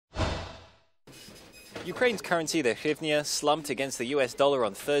Ukraine's currency, the hryvnia, slumped against the US dollar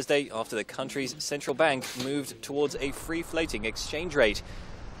on Thursday after the country's central bank moved towards a free-floating exchange rate.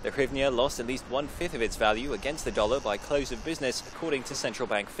 The hryvnia lost at least one-fifth of its value against the dollar by close of business, according to central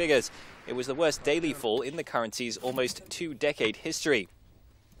bank figures. It was the worst daily fall in the currency's almost two-decade history.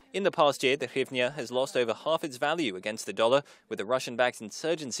 In the past year, the hryvnia has lost over half its value against the dollar, with the Russian-backed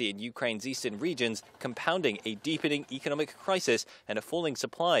insurgency in Ukraine's eastern regions compounding a deepening economic crisis and a falling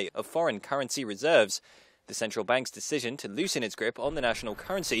supply of foreign currency reserves. The central bank's decision to loosen its grip on the national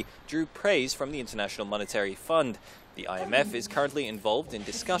currency drew praise from the International Monetary Fund. The IMF is currently involved in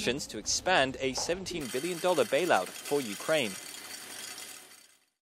discussions to expand a $17 billion bailout for Ukraine.